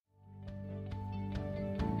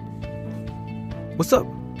What's up?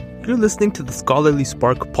 You're listening to the Scholarly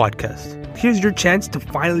Spark podcast. Here's your chance to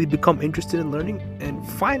finally become interested in learning and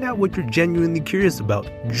find out what you're genuinely curious about.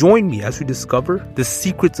 Join me as we discover the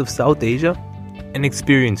secrets of South Asia and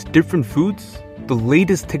experience different foods, the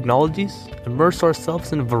latest technologies, immerse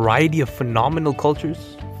ourselves in a variety of phenomenal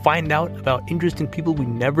cultures, find out about interesting people we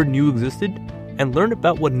never knew existed, and learn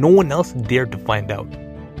about what no one else dared to find out.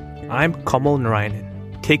 I'm Kamal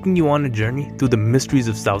Narayanan, taking you on a journey through the mysteries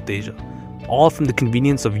of South Asia, all from the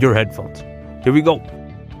convenience of your headphones. Here we go.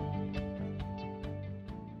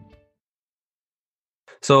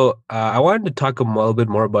 So I wanted to talk a little bit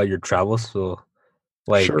more about your travels. So,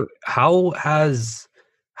 Sure. how have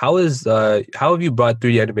you brought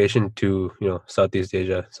 3D animation to Southeast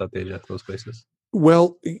Asia, those places?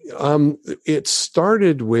 Well, it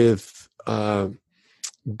started with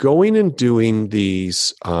going and doing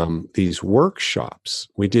these workshops.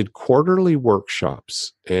 We did quarterly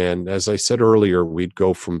workshops, and as I said earlier, we'd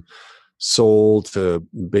go from Seoul to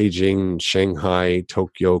Beijing, Shanghai,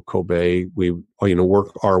 Tokyo, Kobe. We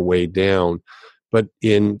work our way down. But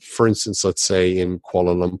for instance, let's say in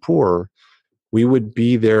Kuala Lumpur, we would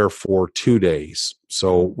be there for 2 days.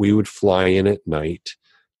 So we would fly in at night.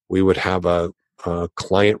 We would have a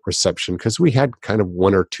client reception because we had kind of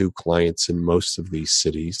one or two clients in most of these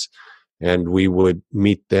cities. And we would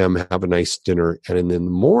meet them, have a nice dinner. And in the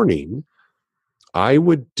morning, I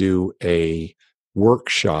would do a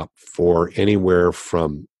workshop for anywhere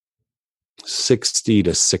from 60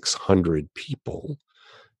 to 600 people.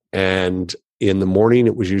 And in the morning,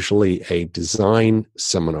 it was usually a design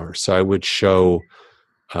seminar. So I would show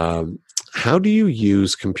how do you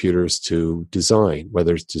use computers to design,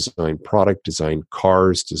 whether it's design product, design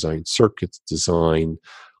cars, design circuits, design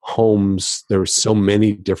homes. There are so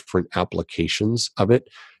many different applications of it.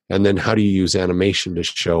 And then how do you use animation to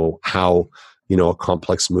show how a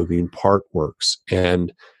complex moving part works?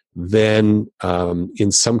 And then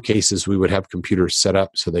in some cases, we would have computers set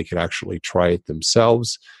up so they could actually try it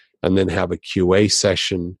themselves, and then have a QA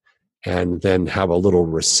session, and then have a little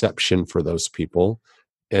reception for those people.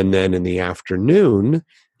 And then in the afternoon,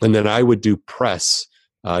 and then I would do press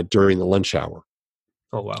during the lunch hour.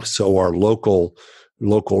 Oh, wow. So our local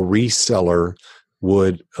reseller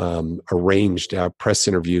would arrange to have press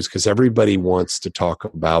interviews because everybody wants to talk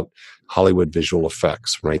about Hollywood visual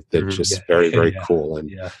effects, right? They're just very, very cool. And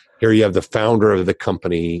here you have the founder of the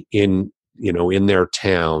company in their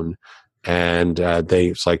town, and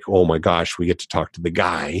it's like, oh my gosh, we get to talk to the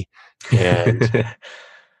guy. And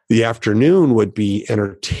the afternoon would be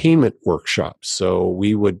entertainment workshops. So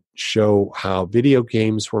we would show how video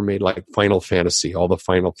games were made, like Final Fantasy. All the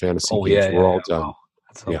Final Fantasy games were all done. Wow.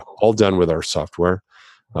 So cool. All done with our software.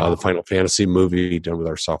 The Final Fantasy movie done with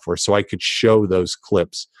our software. So I could show those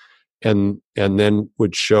clips, and then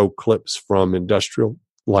would show clips from Industrial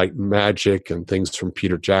Light and Magic and things from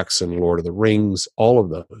Peter Jackson, Lord of the Rings, all of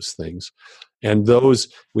those things. And those,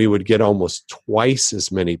 we would get almost twice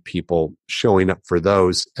as many people showing up for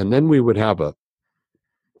those. And then we would have a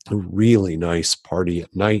really nice party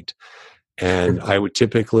at night. And I would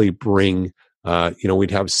typically bring,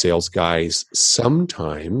 we'd have sales guys.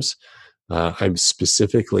 Sometimes I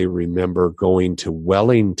specifically remember going to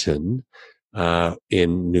Wellington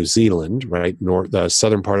in New Zealand, right? The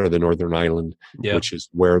southern part of the Northern Island, which is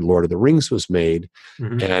where Lord of the Rings was made.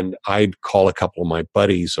 Mm-hmm. And I'd call a couple of my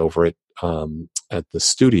buddies over at the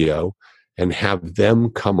studio and have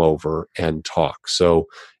them come over and talk. So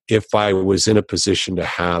if I was in a position to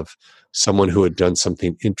have someone who had done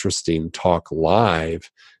something interesting talk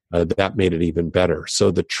live, that made it even better.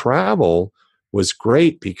 So the travel was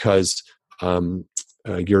great because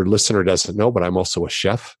your listener doesn't know, but I'm also a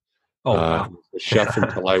chef. Oh, wow. A chef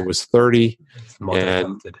until I was 30.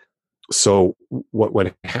 And so what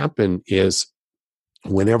would happen is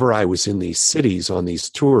whenever I was in these cities on these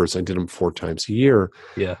tours, I did them 4 times a year.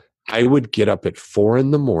 Yeah. I would get up at 4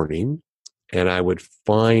 a.m. and I would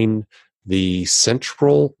find the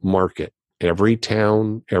central market. Every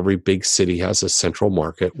town, every big city has a central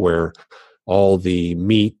market where all the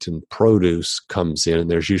meat and produce comes in. And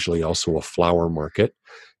there's usually also a flower market.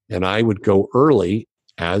 And I would go early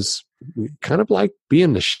as kind of like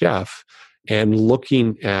being the chef and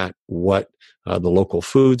looking at what the local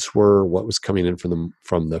foods were, what was coming in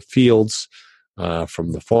from the fields,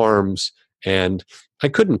 from the farms. And I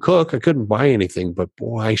couldn't cook, I couldn't buy anything, but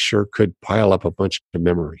boy, I sure could pile up a bunch of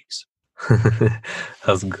memories.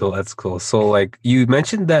 That's cool. That's cool. So like you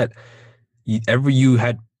mentioned that you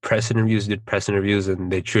had did press interviews,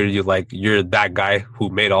 and they treated you like you're that guy who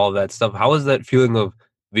made all of that stuff. How was that feeling of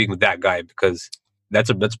being that guy? Because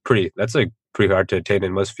that's pretty hard to attain,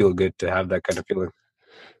 and must feel good to have that kind of feeling.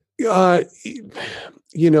 Uh,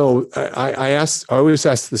 I always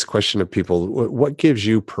ask this question of people: what gives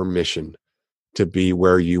you permission to be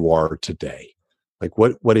where you are today? Like,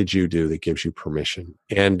 what did you do that gives you permission?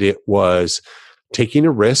 And it was taking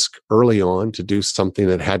a risk early on to do something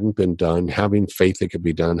that hadn't been done, having faith it could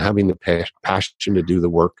be done, having the passion to do the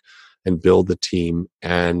work and build the team,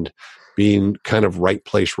 and being kind of right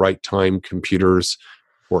place, right time. Computers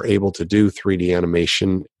were able to do 3D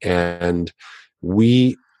animation, and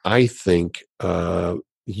I think,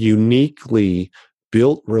 uniquely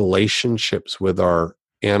built relationships with our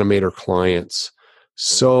animator clients,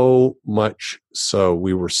 so much so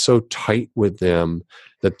we were so tight with them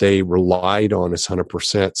that they relied on us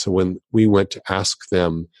 100%. So when we went to ask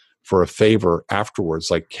them for a favor afterwards,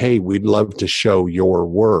 like, hey, we'd love to show your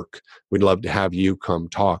work, we'd love to have you come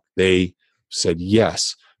talk, they said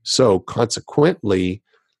yes. So consequently,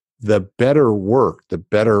 the better work, the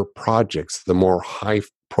better projects, the more high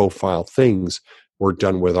profile things were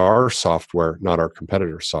done with our software, not our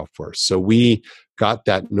competitor software. So we got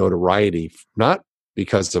that notoriety, not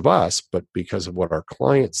because of us, but because of what our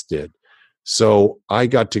clients did. So I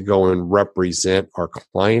got to go and represent our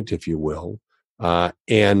client, if you will,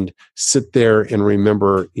 and sit there and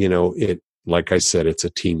remember, it, like I said, it's a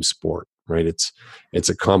team sport, right? It's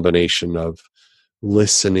a combination of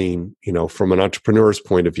listening, from an entrepreneur's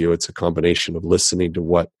point of view, it's a combination of listening to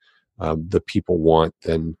what the people want,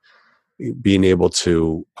 then being able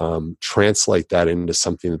to translate that into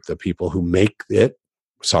something that the people who make it,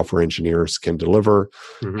 software engineers, can deliver,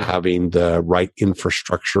 having the right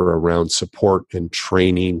infrastructure around support and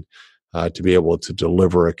training to be able to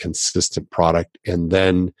deliver a consistent product, and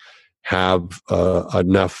then have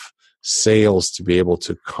enough sales to be able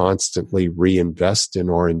to constantly reinvest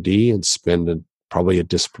in R&D and spend probably a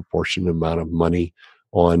disproportionate amount of money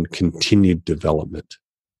on continued development.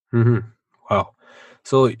 Wow.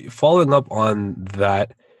 So following up on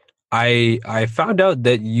that, I found out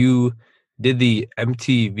that you did the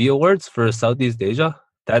MTV Awards for Southeast Asia.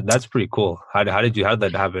 That's pretty cool. How did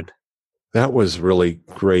that happen? That was really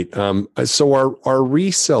great. So our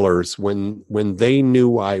resellers, when they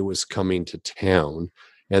knew I was coming to town,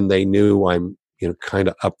 and they knew I'm kind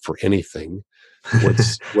of up for anything,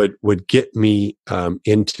 would get me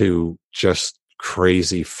into just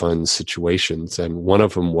crazy fun situations. And one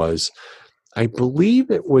of them was, I believe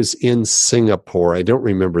it was in Singapore. I don't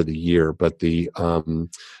remember the year, but the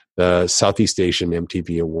Southeast Asian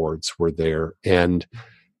MTV Awards were there. And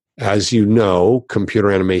as you know,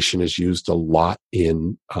 computer animation is used a lot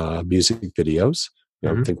in music videos.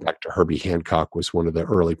 Think back to Herbie Hancock was one of the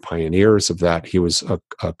early pioneers of that. He was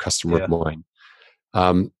a customer of mine.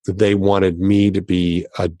 They wanted me to be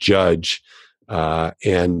a judge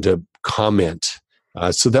and to comment.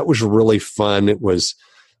 So that was really fun. It was,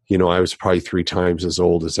 I was probably 3 times as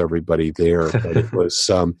old as everybody there, but it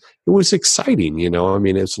was exciting. I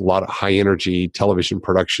mean, it's a lot of high energy television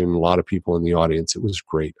production, a lot of people in the audience. It was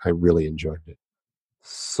great. I really enjoyed it.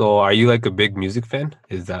 So are you like a big music fan?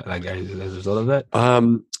 Is that like as a result of that?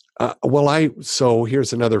 So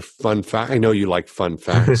here's another fun fact. I know you like fun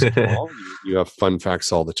facts. You have fun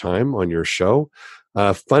facts all the time on your show.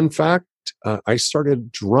 Fun fact, I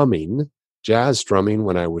started jazz drumming,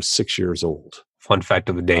 when I was 6 years old. Fun fact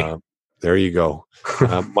of the day. There you go.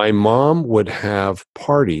 My mom would have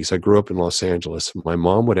parties. I grew up in Los Angeles. My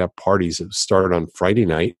mom would have parties that started on Friday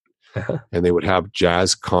night, and they would have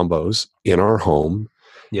jazz combos in our home.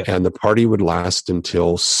 Yep. And the party would last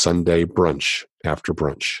until Sunday brunch, after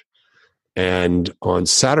brunch. And on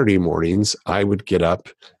Saturday mornings, I would get up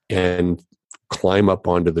and climb up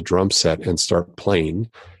onto the drum set and start playing.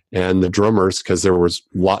 And the drummers, because there was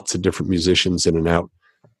lots of different musicians in and out,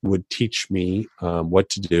 would teach me what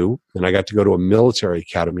to do. And I got to go to a military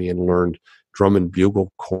academy and learned drum and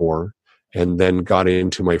bugle corps, and then got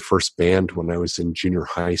into my first band when I was in junior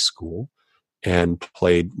high school and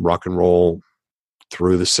played rock and roll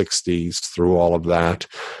through the 60s, through all of that.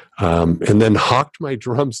 And then hawked my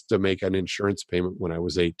drums to make an insurance payment when I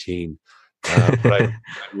was 18. But I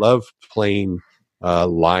love playing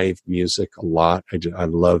live music a lot. I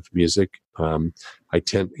love music. I'm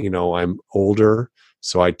older,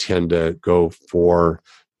 so I tend to go for,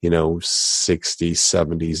 60s,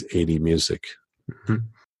 70s, 80s music.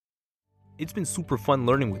 It's been super fun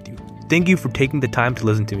learning with you. Thank you for taking the time to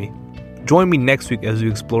listen to me. Join me next week as we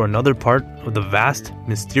explore another part of the vast,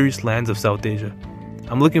 mysterious lands of South Asia.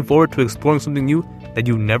 I'm looking forward to exploring something new that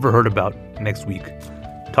you've never heard about next week.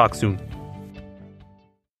 Talk soon.